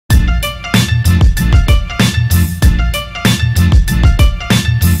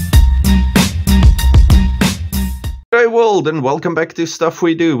children, welcome back to Stuff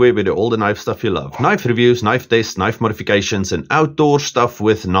We Do, where we do all the knife stuff you love. Knife reviews, knife tests, knife modifications, and outdoor stuff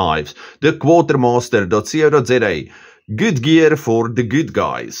with knives. The Quartermaster.co.za. Good gear for the good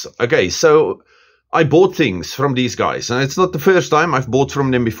guys. Okay, so I bought things from these guys, and it's not the first time I've bought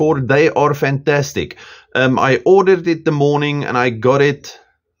from them before. They are fantastic. I ordered it the morning, and I got it,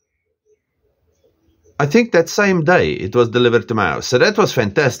 I think that same day it was delivered to my house. So that was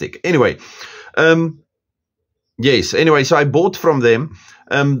fantastic. Anyway, yes, anyway, so I bought from them.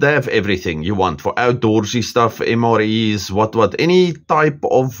 They have everything you want for outdoorsy stuff, MREs, what, any type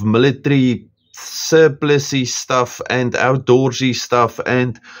of military surplusy stuff and outdoorsy stuff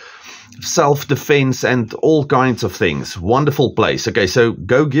and self-defense and all kinds of things. Wonderful place. Okay, so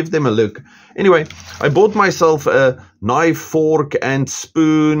go give them a look. Anyway, I bought myself a knife, fork and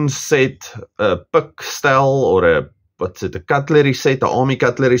spoon set, a Postal or a cutlery set, an army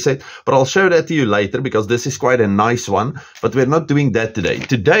cutlery set, but I'll show that to you later because this is quite a nice one, but we're not doing that today.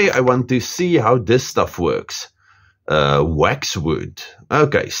 Today I want to see how this stuff works. Waxwood.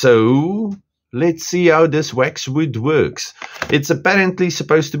 Okay, so let's see how this waxwood works. It's apparently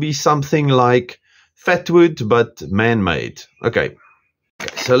supposed to be something like fatwood, but man-made. Okay,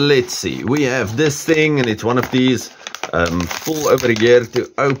 so let's see. We have this thing, and it's one of these. Pull over here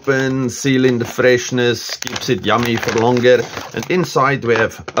to open, seal in the freshness, keeps it yummy for longer. And inside we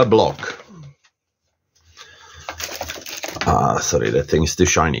have a block. Sorry, that thing is too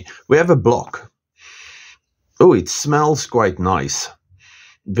shiny. We have a block. Oh, it smells quite nice.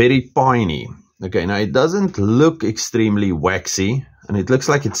 Very piney. Okay, now it doesn't look extremely waxy, and it looks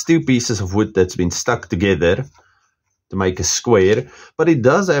like it's two pieces of wood that's been stuck together to make a square, but it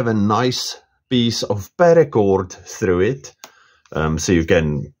does have a nice piece of paracord through it, so you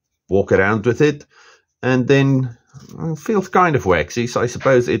can walk around with it, and then it feels kind of waxy, so I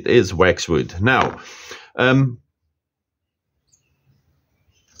suppose it is waxwood. Now,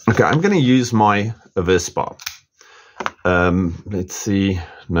 okay, I'm going to use my Avispa. Let's see.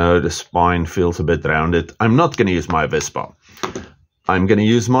 No, the spine feels a bit rounded. I'm not going to use my Avispa. I'm going to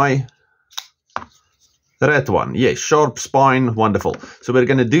use my red one. Yes, sharp spine, wonderful. So we're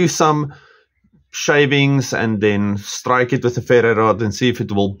going to do some shavings and then strike it with a ferro rod and see if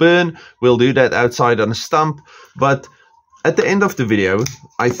it will burn. We'll do that outside on a stump. But at the end of the video,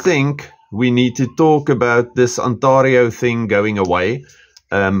 I think we need to talk about this Ontario thing going away.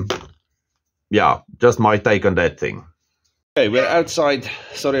 Yeah, just my take on that thing. Okay, we're outside.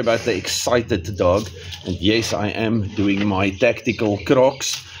 Sorry about the excited dog. And yes, I am doing my tactical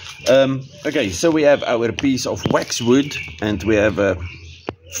crocs. Okay, so we have our piece of waxwood, and we have a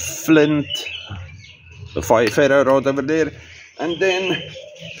flint, a ferro rod over there, and then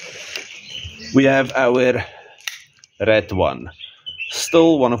we have our red one.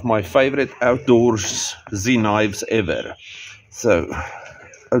 Still one of my favorite outdoors Z knives ever. So,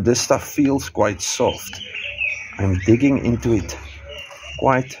 oh, this stuff feels quite soft. I'm digging into it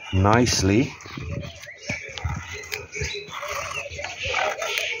quite nicely.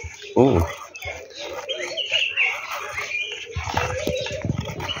 Oh.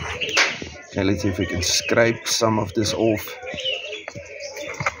 Okay, let's see if we can scrape some of this off.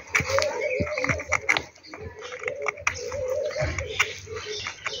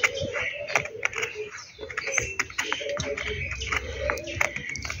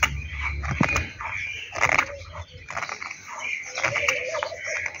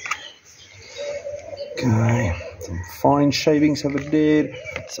 Okay, some fine shavings over there,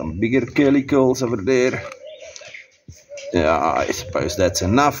 some bigger curly curls over there. Yeah, I suppose that's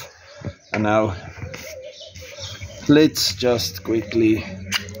enough. And now let's just quickly.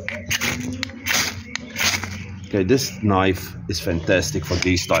 Okay, this knife is fantastic for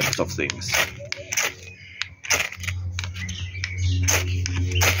these types of things.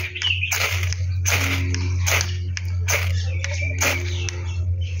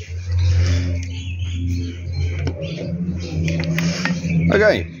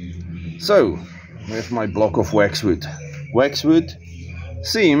 Okay, so with my block of waxwood. Waxwood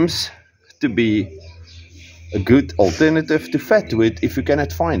seems to be a good alternative to fatwood if you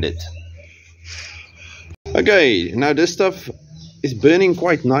cannot find it. Okay, now this stuff is burning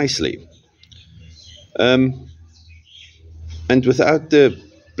quite nicely. And without the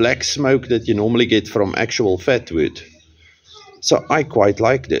black smoke that you normally get from actual fatwood. So I quite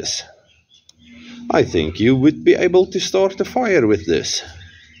like this. I think you would be able to start a fire with this.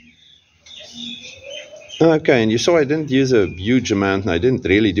 Okay, and you saw I didn't use a huge amount and I didn't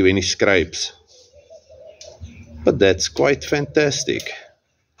really do any scrapes. But that's quite fantastic.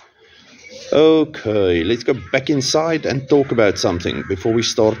 Okay, let's go back inside and talk about something before we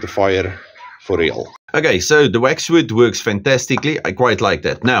start the fire for real. Okay, so the waxwood works fantastically. I quite like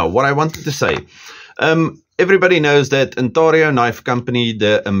that. Now, what I wanted to say, everybody knows that Ontario Knife Company,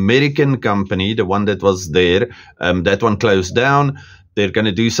 the American company, the one that was there, that one closed down. They're going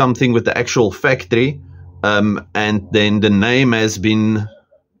to do something with the actual factory, and then the name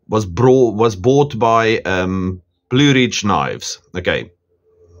was bought by Blue Ridge Knives. Okay,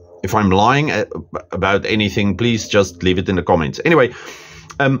 if I'm lying about anything, please just leave it in the comments. Anyway.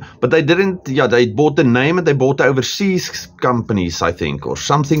 But they didn't, they bought the name and they bought the overseas companies, I think, or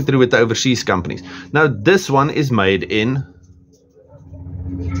something to do with the overseas companies. Now, this one is made in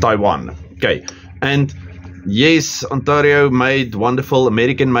Taiwan. Okay. And yes, Ontario made wonderful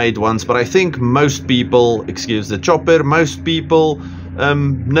American-made ones, but I think most people, excuse the chopper, most people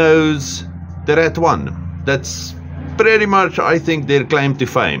knows the Rat One. That's pretty much, I think, their claim to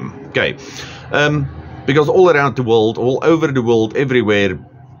fame. Okay. Because all around the world, all over the world, everywhere,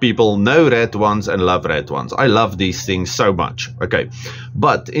 people know Rat Ones and love Rat Ones. I love these things so much. Okay.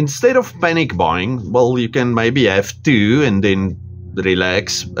 But instead of panic buying, well, you can maybe have two and then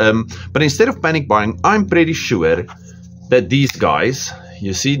relax. But instead of panic buying, I'm pretty sure that these guys,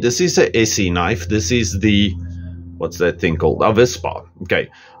 you see, this is a SE knife. This is the, what's that thing called? A Vispa. Okay.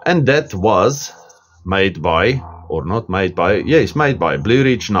 And that was made by, or not made by, yes, made by Blue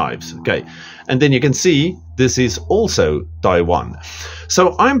Ridge Knives. Okay. And then you can see this is also Taiwan.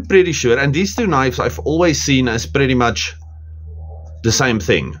 So I'm pretty sure, and these two knives I've always seen as pretty much the same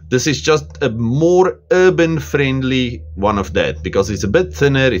thing. This is just a more urban friendly one of that, because it's a bit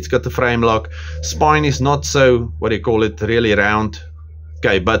thinner, it's got the frame lock, spine is not so, what do you call it, really round.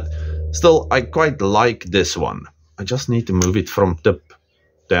 Okay, but still I quite like this one. I just need to move it from tip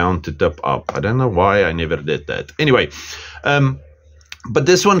down to tip up. I don't know why I never did that. Anyway, but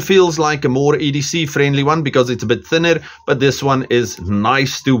this one feels like a more EDC friendly one because it's a bit thinner, but this one is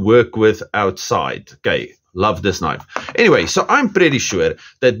nice to work with outside. Okay, love this knife. Anyway, so I'm pretty sure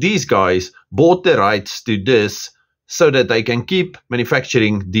that these guys bought the rights to this so that they can keep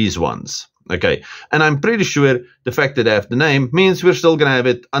manufacturing these ones. Okay, and I'm pretty sure the fact that they have the name means we're still going to have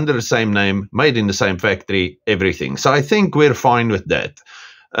it under the same name, made in the same factory, everything. So I think we're fine with that.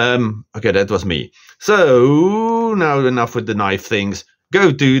 Okay, that was me. So now enough with the knife things.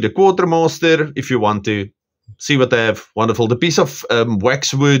 Go to the Quartermaster if you want to see what they have. Wonderful. The piece of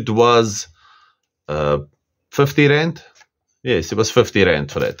waxwood was 50 Rand. Yes, it was 50 Rand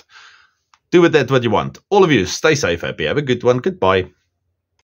for that. Do with that what you want. All of you, stay safe, happy. Have a good one. Goodbye.